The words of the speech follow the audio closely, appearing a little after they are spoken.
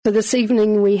So this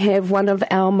evening we have one of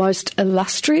our most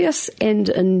illustrious and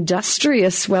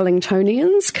industrious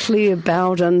Wellingtonians, Claire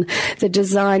Bowden, the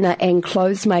designer and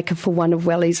clothes maker for one of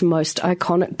Welly's most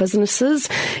iconic businesses.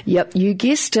 Yep, you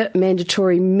guessed it,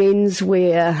 Mandatory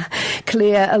Menswear.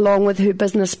 Claire, along with her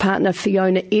business partner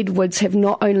Fiona Edwards, have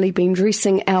not only been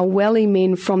dressing our Welly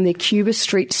men from their Cuba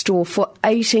Street store for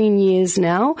 18 years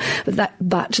now,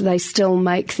 but they still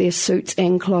make their suits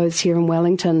and clothes here in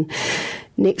Wellington.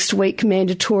 Next week,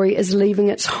 Mandatory is leaving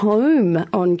its home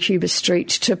on Cuba Street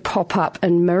to pop up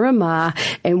in Miramar,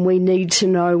 and we need to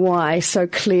know why. So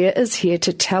Claire is here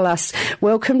to tell us.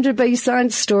 Welcome to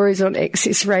B-Side Stories on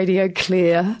Access Radio,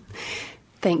 Claire.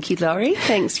 Thank you, Laurie.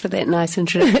 Thanks for that nice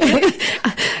introduction.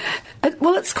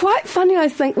 Well, it's quite funny, I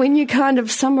think, when you kind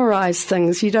of summarise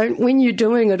things. When you're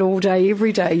doing it all day,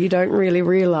 every day, you don't really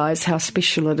realise how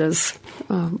special it is.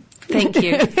 Oh. Thank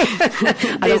you.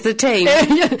 There's a team.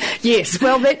 Yes,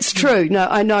 well, that's true. No,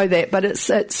 I know that, but it's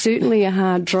certainly a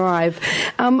hard drive.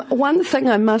 One thing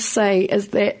I must say is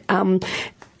that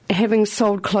having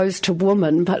sold clothes to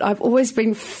women, but I've always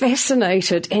been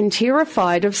fascinated and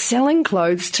terrified of selling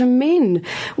clothes to men.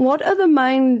 What are the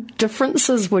main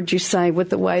differences, would you say, with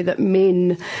the way that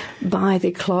men buy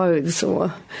their clothes?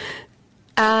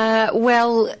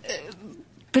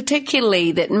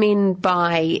 Particularly that men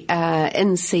buy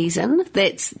in season.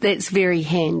 That's very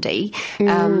handy.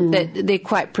 That they're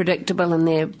quite predictable in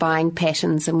their buying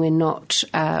patterns, and we're not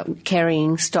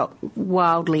carrying stock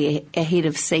wildly ahead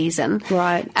of season.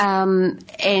 Right.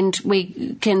 And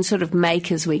we can sort of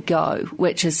make as we go,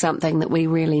 which is something that we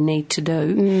really need to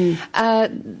do.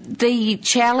 The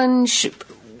challenge,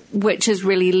 which has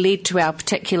really led to our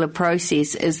particular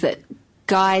process, is that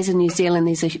guys in New Zealand,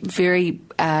 there's a very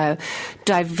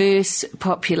diverse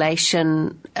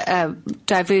population,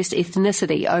 diverse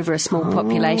ethnicity over a small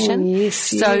population. Yes.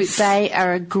 They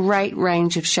are a great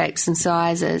range of shapes and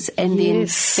sizes, and then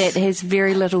that has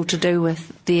very little to do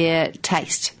with their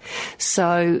taste.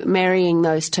 So marrying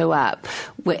those two up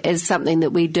is something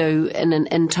that we do in an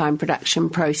in-time production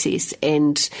process,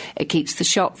 and it keeps the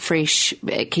shop fresh,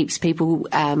 it keeps people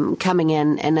coming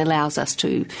in, and allows us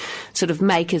to sort of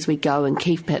make as we go and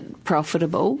keep it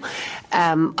profitable.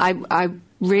 I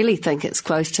really think it's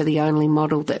close to the only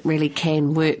model that really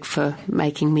can work for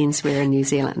making menswear in New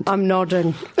Zealand. I'm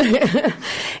nodding.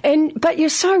 But you're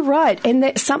so right, and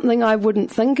that's something I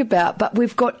wouldn't think about, but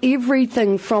we've got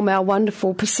everything from our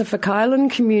wonderful Pacific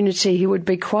Island community, who would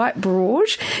be quite broad,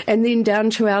 and then down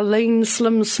to our lean,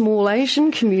 slim, small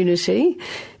Asian community,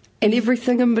 and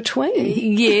everything in between.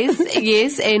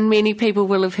 Yes, and many people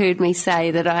will have heard me say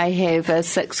that I have a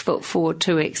 6'4",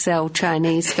 2XL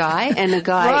Chinese guy, and a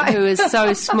guy who is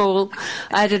so small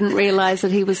I didn't realise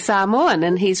that he was Samoan,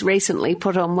 and he's recently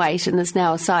put on weight and is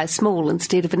now a size small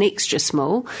instead of an extra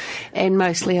small, and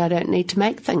mostly I don't need to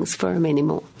make things for him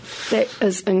anymore. That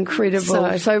is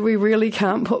incredible. So we really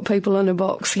can't put people in a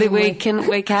box, can we?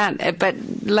 We can't, but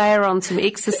layer on some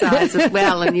exercise as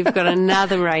well, and you've got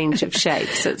another range of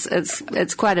shapes.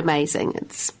 It's quite amazing.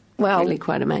 It's really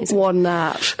quite amazing. What an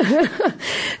art.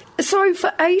 So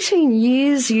for 18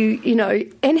 years, you know,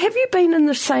 and have you been in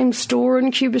the same store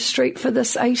in Cuba Street for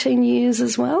this 18 years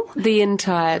as well? The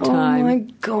entire time. Oh my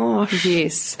gosh.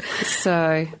 Yes.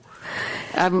 So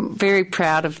I'm very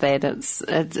proud of that.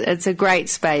 It's a great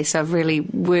space. I've really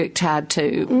worked hard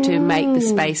to make the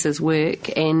spaces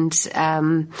work, and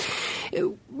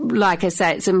like I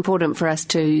say, it's important for us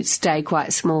to stay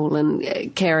quite small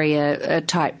and carry a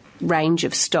tight range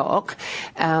of stock.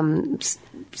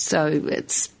 So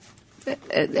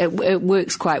it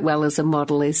works quite well as a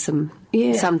model. There's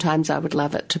sometimes I would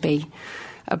love it to be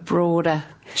a broader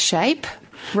shape.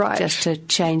 Right. Just to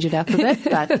change it up a bit,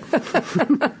 but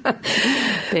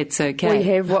that's okay. We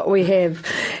have what we have.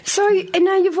 So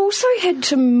now you've also had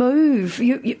to move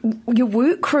your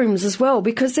workrooms as well,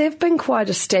 because they've been quite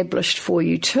established for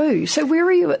you too. So where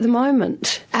are you at the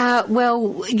moment?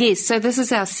 Well, yes, so this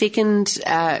is our second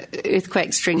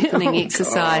earthquake strengthening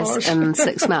exercise in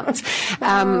 6 months.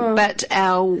 But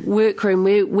our workroom,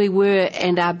 we were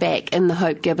and are back in the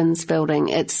Hope Gibbons building.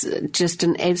 It's just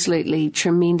an absolutely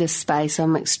tremendous space.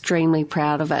 I'm extremely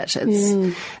proud of it.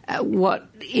 It's what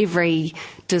every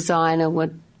designer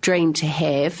would dream to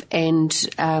have, and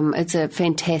it's a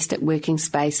fantastic working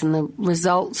space, and the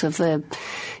results of the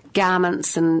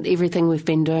garments and everything we've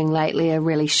been doing lately are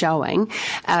really showing.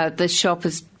 The shop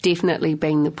has definitely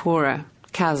been the poorer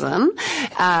cousin,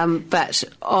 but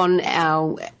on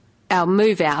our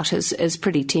move out is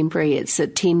pretty temporary. It's a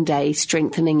 10-day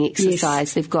strengthening exercise.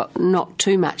 Yes. They've got not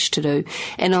too much to do.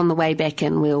 And on the way back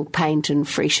in, we'll paint and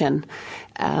freshen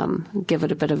give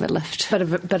it a bit of a lift. Bit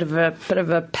of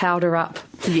a powder up.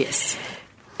 Yes.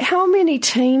 How many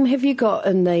team have you got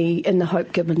in the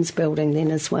Hope Gibbons building then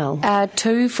as well?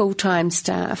 2 full-time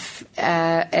staff,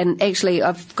 and actually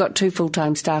I've got 2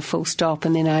 full-time staff full stop,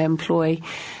 and then I employ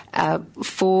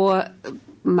 4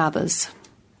 mothers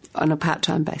on a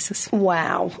part-time basis.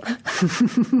 Wow.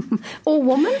 All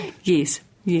women? Yes.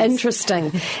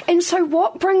 Interesting. And so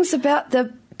what brings about your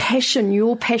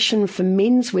passion for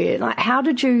menswear? Like, how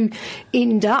did you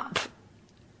end up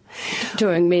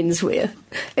doing menswear?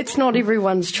 It's not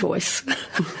everyone's choice.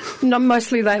 No,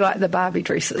 mostly they like the Barbie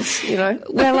dresses, you know.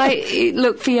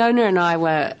 Well, Fiona and I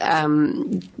were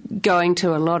going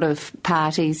to a lot of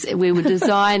parties. We were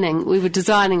designing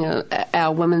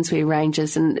our women's wear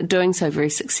ranges, and doing so very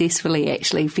successfully.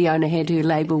 Actually, Fiona had her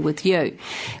label with you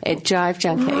at Jive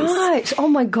Junkies. Right. Oh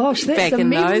my gosh, that's back a in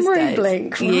memory those days.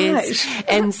 blink. Right. Yes.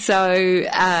 And so,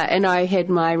 and I had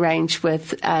my range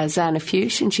with Zana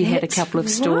Fuchs, and she had a couple of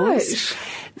stores. Right.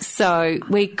 So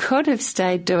we could have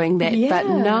stayed doing that, but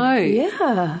no.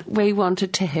 Yeah. We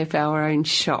wanted to have our own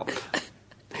shop.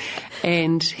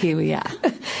 And here we are.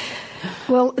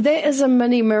 Well, that is a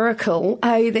mini miracle,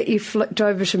 A, that you flicked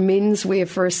over to menswear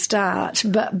for a start,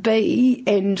 but B,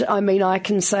 and I mean I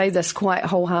can say this quite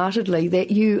wholeheartedly,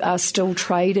 that you are still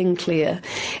trading, Claire,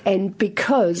 and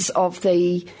because of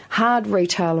the hard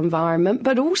retail environment,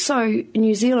 but also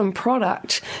New Zealand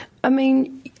product, I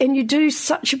mean, and you do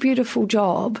such a beautiful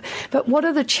job, but what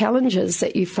are the challenges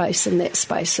that you face in that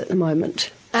space at the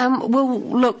moment? Well,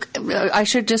 look, I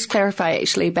should just clarify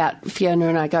actually about Fiona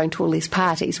and I going to all these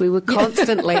parties. We were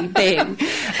constantly being...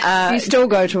 you still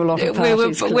go to a lot of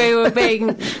parties. We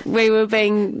were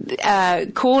being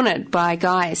cornered by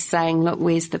guys saying, look,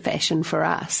 where's the fashion for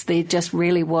us? There just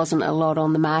really wasn't a lot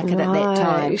on the market at that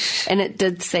time. And it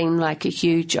did seem like a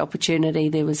huge opportunity.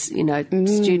 There was,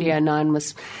 Studio 9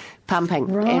 was pumping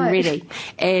and ready,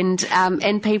 and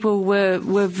people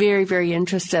were very, very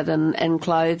interested in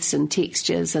clothes and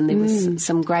textures, and there was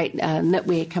some great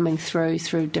knitwear coming through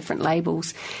different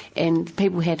labels, and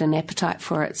people had an appetite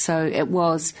for it. So it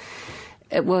was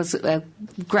a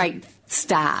great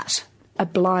start. A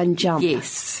blind jump.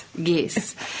 Yes.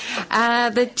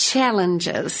 The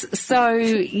challenges. So,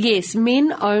 yes,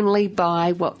 men only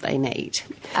buy what they need.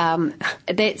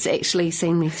 That's actually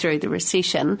seen me through the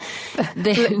recession.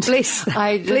 Bless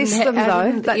them,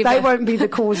 though. They won't be the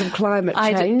cause of climate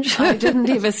change. I didn't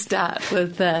ever start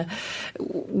with a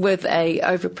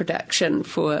overproduction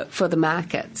for the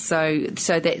market. So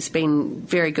that's been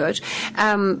very good.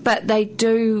 But they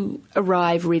do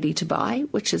arrive ready to buy,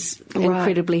 which is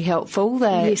incredibly helpful.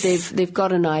 They've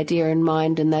got an idea in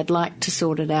mind and they'd like to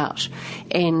sort it out,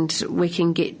 and we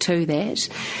can get to that.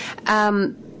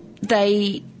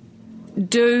 They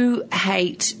do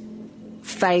hate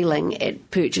failing at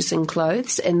purchasing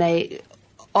clothes, and they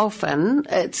often,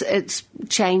 it's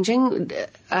changing,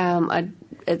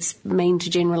 it's mean to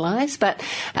generalise, but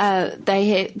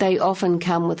they often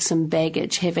come with some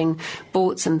baggage, having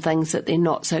bought some things that they're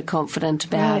not so confident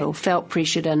about, or felt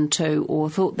pressured into, or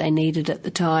thought they needed at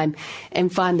the time,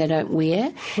 and find they don't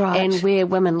wear. And where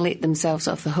women let themselves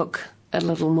off the hook a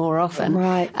little more often,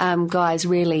 guys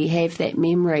really have that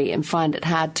memory and find it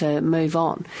hard to move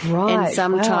on. And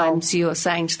sometimes you're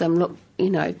saying to them, look,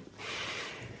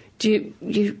 do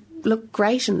you look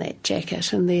great in that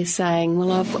jacket, and they're saying,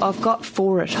 well, I've got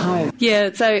 4 at home.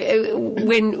 Yeah, so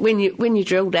when you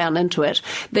drill down into it,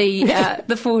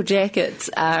 the 4 jackets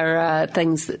are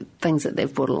things that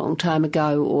they've bought a long time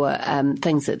ago, or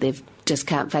things that they've just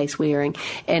can't face wearing,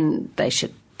 and they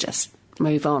should just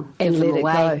move on and let it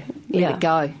go. Let it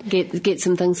go. Get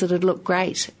some things that'd look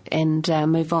great and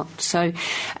move on. So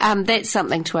that's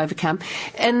something to overcome.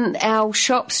 In our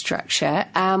shop structure,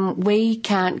 we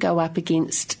can't go up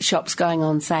against shops going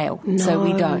on sale, so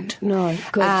we don't. No,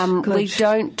 good. We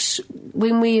don't.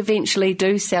 When we eventually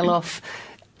do sell off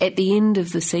at the end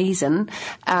of the season,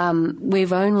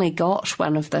 we've only got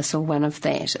one of this or one of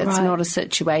that. It's not a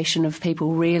situation of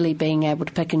people really being able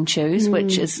to pick and choose,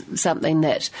 which is something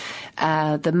that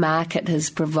the market has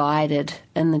provided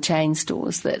in the chain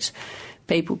stores, that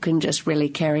people can just really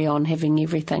carry on having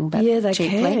everything, but they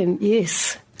cheaply. can,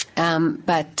 yes.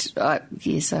 But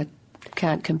yes, I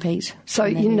can't compete. So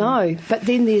but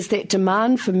then there's that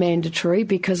demand for mandatory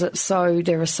because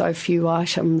there are so few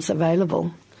items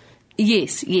available.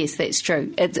 Yes, that's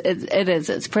true. It is.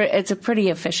 It's a pretty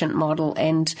efficient model,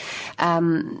 and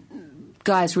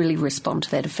guys really respond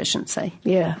to that efficiency.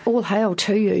 Yeah, all hail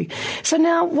to you. So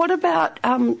now, what about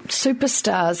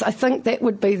superstars? I think that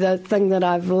would be the thing that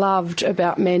I've loved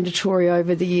about Mandatory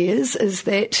over the years, is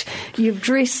that you've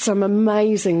dressed some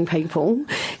amazing people,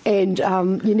 and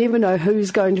you never know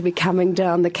who's going to be coming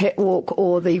down the catwalk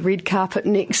or the red carpet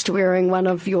next wearing one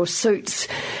of your suits.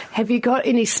 Have you got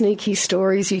any sneaky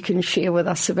stories you can share with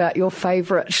us about your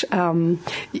favourite?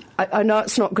 I know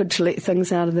it's not good to let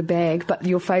things out of the bag, but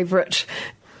your favourite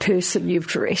person you've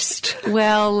dressed?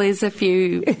 Well, there's a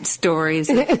few stories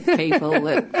of people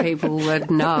that people would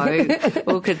know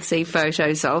or could see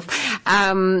photos of.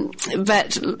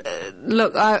 But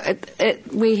look,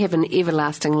 we have an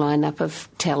everlasting lineup of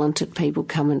talented people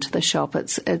come into the shop.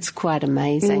 It's quite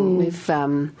amazing. We've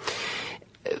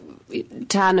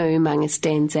Tanu Umaga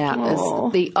stands out as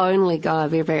the only guy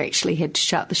I've ever actually had to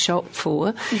shut the shop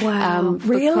for. Wow,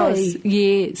 really?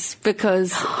 Yes,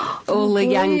 because all the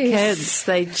young kids,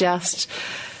 they just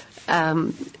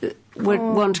would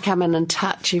want to come in and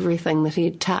touch everything that he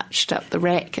had touched up the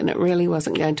rack, and it really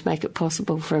wasn't going to make it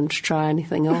possible for him to try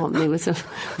anything on. There was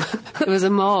a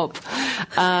mob.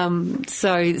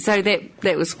 So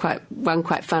that was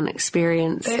quite fun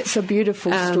experience. That's a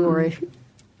beautiful story.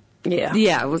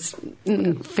 Yeah, it was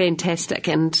fantastic,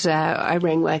 and I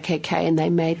rang YKK and they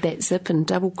made that zip in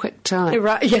double quick time.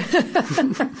 Right, yeah.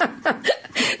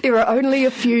 There are only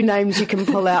a few names you can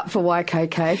pull out for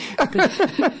YKK.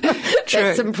 True.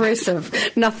 That's impressive.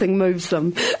 Nothing moves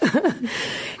them.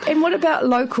 And what about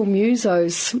local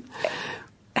musos?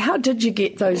 How did you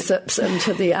get those zips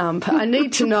into the armpit? I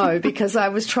need to know, because I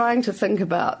was trying to think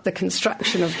about the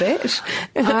construction of that.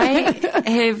 I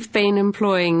have been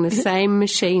employing the same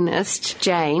machinist,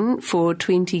 Jane, for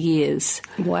 20 years.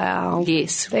 Wow.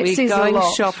 Yes. That We're says going a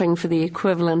lot. shopping for the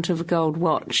equivalent of a gold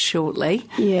watch shortly.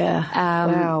 Yeah.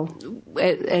 Wow.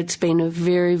 It's been a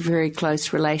very, very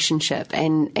close relationship,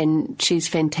 and she's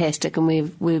fantastic. And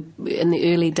we've in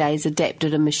the early days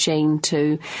adapted a machine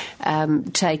to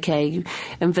take a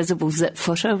invisible zip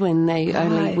footer when they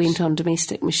only went on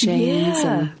domestic machines.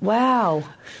 Yeah. And, wow.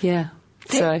 Yeah.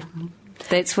 So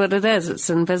that's what it is. It's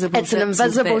invisible. It's an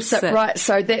invisible zip, right?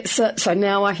 So that's it. So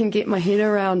now I can get my head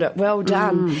around it. Well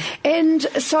done. And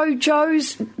so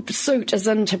Joe's suit is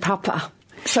in Te Papa.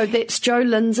 So that's Joe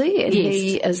Lindsay, and yes.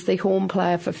 He is the horn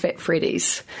player for Fat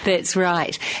Freddy's. That's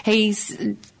right. He's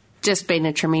just been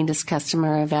a tremendous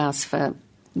customer of ours for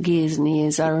years and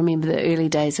years. I remember the early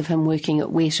days of him working at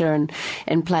Weta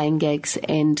and playing gigs,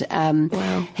 and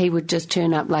he would just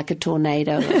turn up like a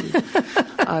tornado.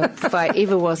 If I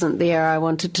ever wasn't there, I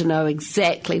wanted to know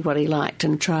exactly what he liked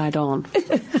and try it on.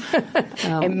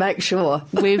 And make sure.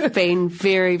 We've been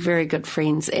very, very good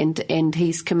friends, and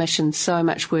he's commissioned so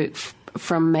much work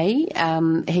from me.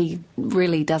 He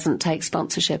really doesn't take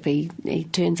sponsorship. He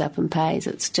turns up and pays.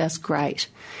 It's just great.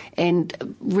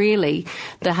 And really,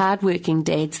 the hard-working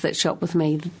dads that shop with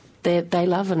me, they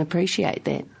love and appreciate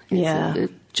that.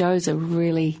 Joe's a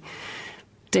really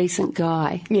decent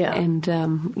guy. Yeah. And,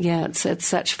 it's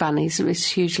such fun. He's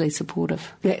hugely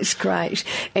supportive. That's great.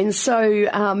 And so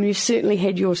you've certainly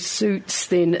had your suits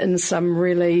then in some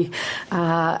really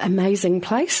amazing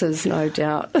places, no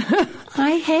doubt.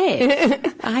 I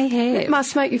have. It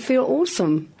must make you feel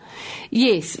awesome.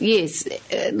 Yes.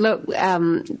 Look,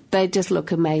 they just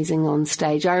look amazing on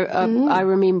stage. I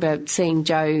remember seeing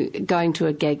Joe going to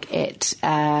a gig at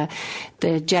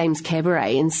the James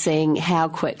Cabaret and seeing how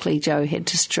quickly Joe had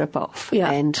to strip off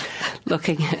and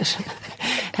looking at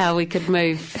how we could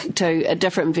move to a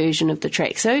different version of the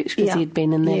tracksuit, because he'd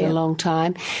been in there a long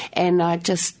time. And I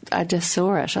just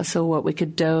saw it. I saw what we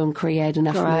could do and create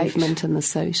enough movement in the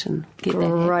suit and get that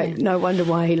happening. No wonder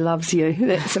why he loves you.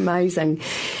 That's amazing.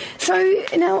 So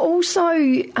now also,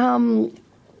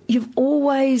 you've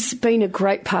always been a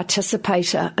great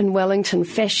participator in Wellington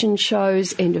fashion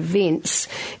shows and events,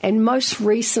 and most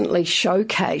recently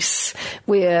Showcase,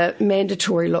 where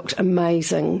Mandatory looked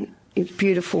amazing.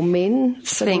 Beautiful men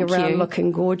sitting around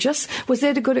looking gorgeous. Was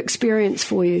that a good experience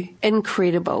for you?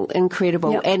 Incredible.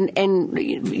 Yep. And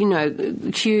you know,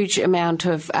 huge amount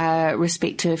of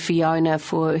respect to Fiona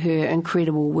for her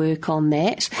incredible work on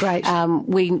that. Great.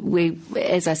 We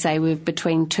as I say, we're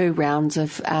between two rounds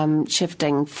of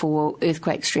shifting for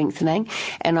earthquake strengthening,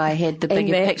 and I had the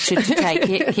bigger picture to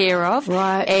take care of.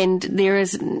 Right. And there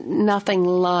is nothing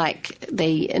like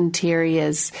the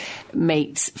interiors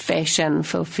meets fashion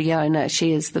for Fiona.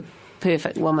 She is the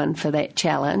perfect woman for that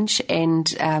challenge, and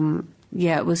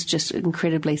it was just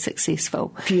incredibly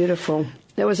successful. Beautiful.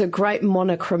 There was a great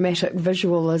monochromatic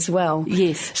visual as well.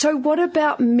 Yes. So what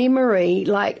about memory,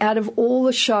 like out of all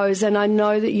the shows, and I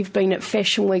know that you've been at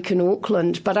Fashion Week in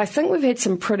Auckland, but I think we've had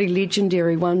some pretty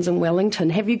legendary ones in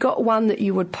Wellington. Have you got one that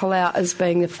you would pull out as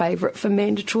being the favourite for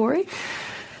mandatory?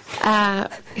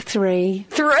 3.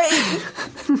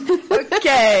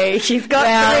 Okay, she's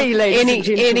got 3, ladies and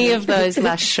gentlemen. Any of those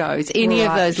Lush shows. Any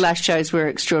of those Lush shows were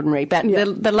extraordinary. But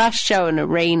the Lush show in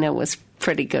Arena was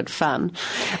pretty good fun.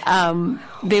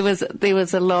 There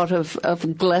was a lot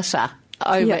of glitter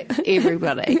over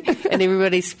everybody and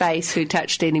everybody's face who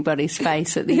touched anybody's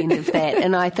face at the end of that.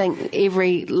 And I think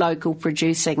every local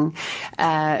producing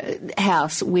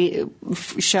house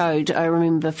showed, I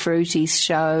remember Fruity's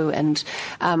show and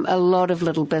a lot of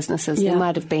little businesses. There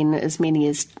might have been as many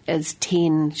as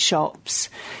 10 shops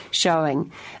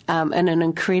showing in an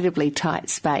incredibly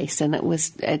tight space, and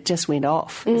it just went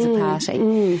off as a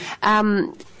party.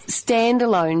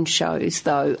 Standalone shows,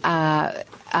 though, are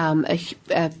a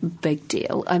big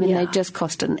deal. I mean, they just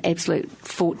cost an absolute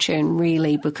fortune,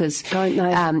 really, because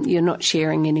you're not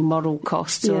sharing any model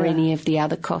costs or any of the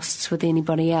other costs with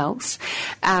anybody else.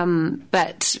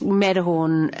 But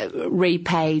Matterhorn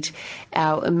repaid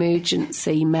our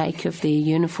emergency make of their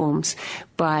uniforms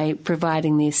by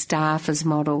providing their staff as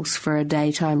models for a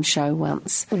daytime show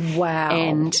once. Wow.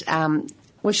 And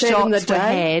shots were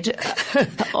had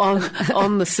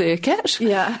on the circuit.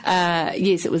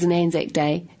 Yes, it was an Anzac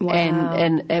Day. Wow.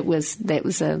 And that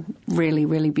was a really,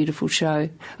 really beautiful show.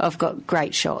 I've got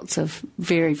great shots of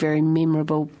very, very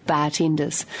memorable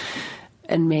bartenders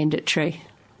in mandatory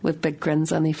with big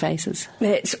grins on their faces.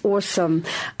 That's awesome.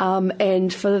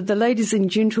 And for the ladies and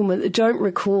gentlemen that don't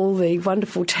recall the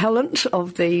wonderful talent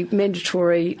of the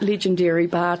mandatory legendary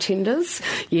bartenders,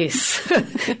 yes,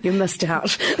 you missed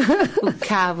out.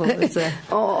 Carvel is a...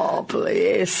 Oh,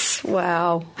 bless.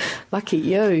 Wow. Lucky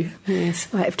you.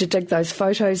 Yes. I have to dig those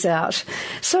photos out.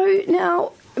 So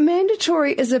now...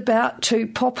 Mandatory is about to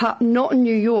pop up not in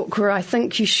New York, where I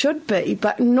think you should be,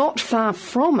 but not far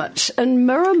from it, in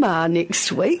Miramar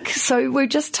next week. So we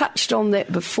just touched on that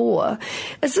before.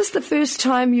 Is this the first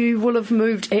time you will have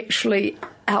moved actually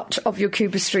out of your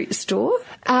Cuba Street store?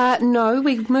 No,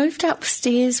 we moved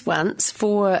upstairs once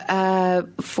for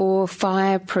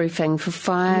fireproofing, for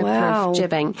fireproof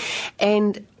jibbing,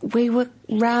 and we were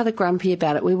rather grumpy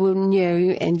about it. We were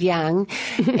new and young,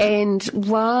 and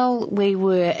while we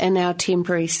were in our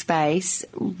temporary space,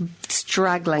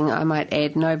 struggling, I might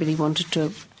add, nobody wanted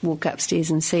to walk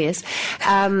upstairs and see us,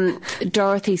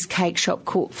 Dorothy's cake shop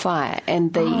caught fire,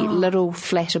 and the little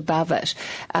flat above it,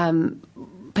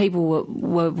 people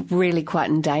were really quite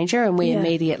in danger, and we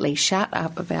immediately shut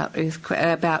up about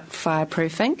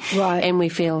fireproofing. Right. And we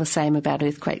feel the same about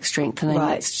earthquake strengthening.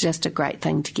 Right. It's just a great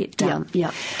thing to get done.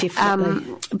 Yeah,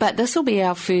 definitely. But this will be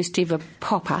our first ever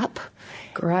pop-up.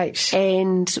 Great.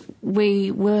 And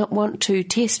we want to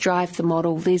test drive the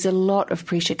model. There's a lot of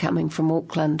pressure coming from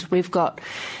Auckland. We've got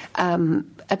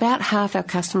about half our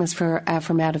customers are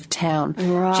from out of town,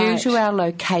 due to our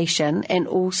location, and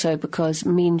also because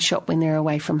men shop when they're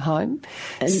away from home.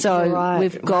 So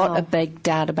we've got a big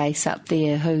database up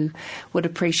there who would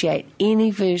appreciate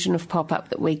any version of pop-up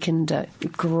that we can do.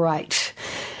 Great.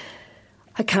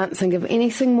 I can't think of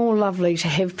anything more lovely to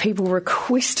have people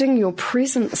requesting your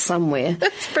presence somewhere.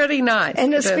 It's pretty nice.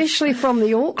 And especially from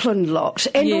the Auckland lot.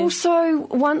 And also,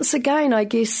 once again, I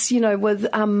guess, with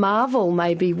Marvel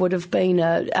maybe would have been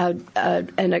an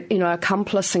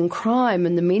accomplice in crime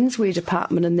in the menswear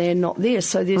department, and they're not there.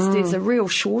 So there's a real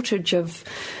shortage of...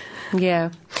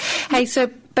 Yeah. Hey,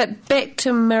 but back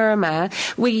to Miramar,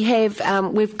 we've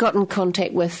got in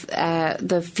contact with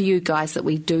the few guys that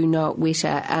we do know at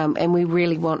Weta, and we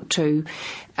really want to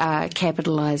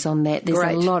capitalise on that. There's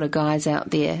a lot of guys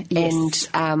out there,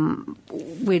 and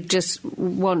we just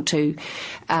want to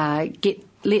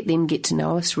let them get to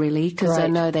know us, really, because I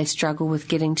know they struggle with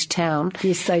getting to town.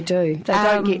 Yes, they do. They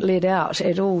don't get let out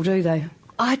at all, do they?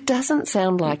 It doesn't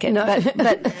sound like it, no.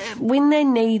 but when they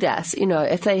need us,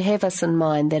 if they have us in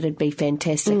mind, that'd be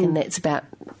fantastic, and that's about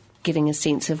getting a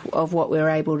sense of what we're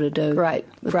able to do with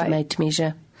the Made to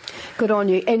Measure. Good on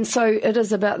you. And so it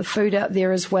is about the food out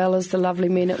there as well as the lovely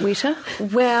men at Weta?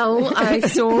 Well, I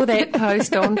saw that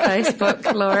post on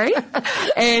Facebook, Laurie,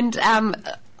 and...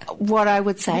 what I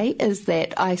would say is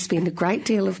that I spend a great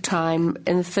deal of time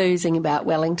enthusing about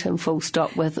Wellington, full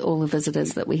stop, with all the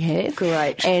visitors that we have.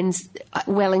 Great. And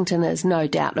Wellington is no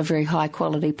doubt a very high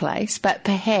quality place, but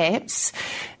perhaps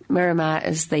Miramar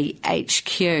is the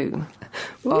HQ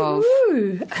of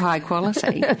high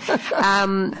quality.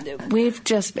 We've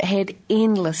just had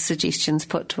endless suggestions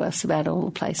put to us about all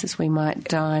the places we might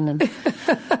dine, and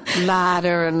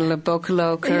Larder and La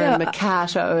Bocaloca and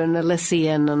Mercato and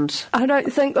Elysian, and I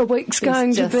don't think the week's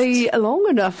going to be long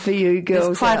enough for you girls.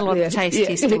 There's quite a lot of taste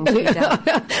testing to be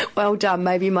done. Well done.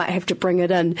 Maybe you might have to bring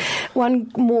it in.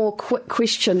 One more quick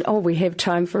question. Oh, we have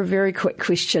time for a very quick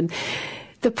question.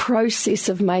 The process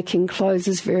of making clothes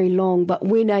is very long, but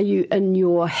when are you in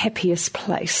your happiest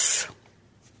place?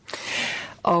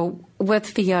 Oh, with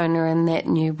Fiona and that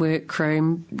new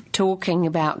workroom, talking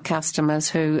about customers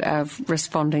who are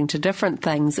responding to different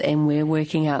things, and we're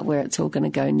working out where it's all going to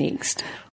go next.